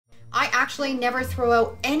actually never throw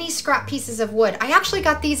out any scrap pieces of wood. I actually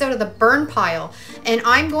got these out of the burn pile, and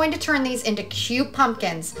I'm going to turn these into cute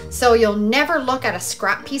pumpkins, so you'll never look at a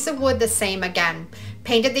scrap piece of wood the same again.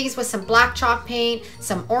 Painted these with some black chalk paint,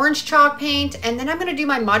 some orange chalk paint, and then I'm going to do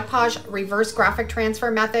my Mod Podge reverse graphic transfer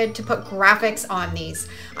method to put graphics on these.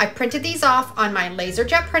 I printed these off on my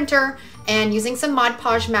LaserJet printer and using some Mod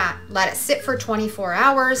Podge matte. Let it sit for 24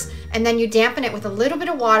 hours, and then you dampen it with a little bit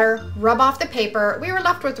of water, rub off the paper. We were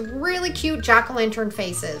left with really cute jack-o'-lantern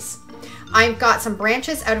faces. I've got some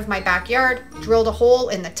branches out of my backyard, drilled a hole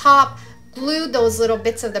in the top, glued those little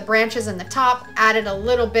bits of the branches in the top, added a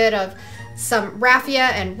little bit of some raffia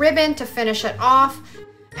and ribbon to finish it off.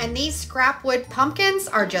 And these scrap wood pumpkins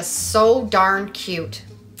are just so darn cute.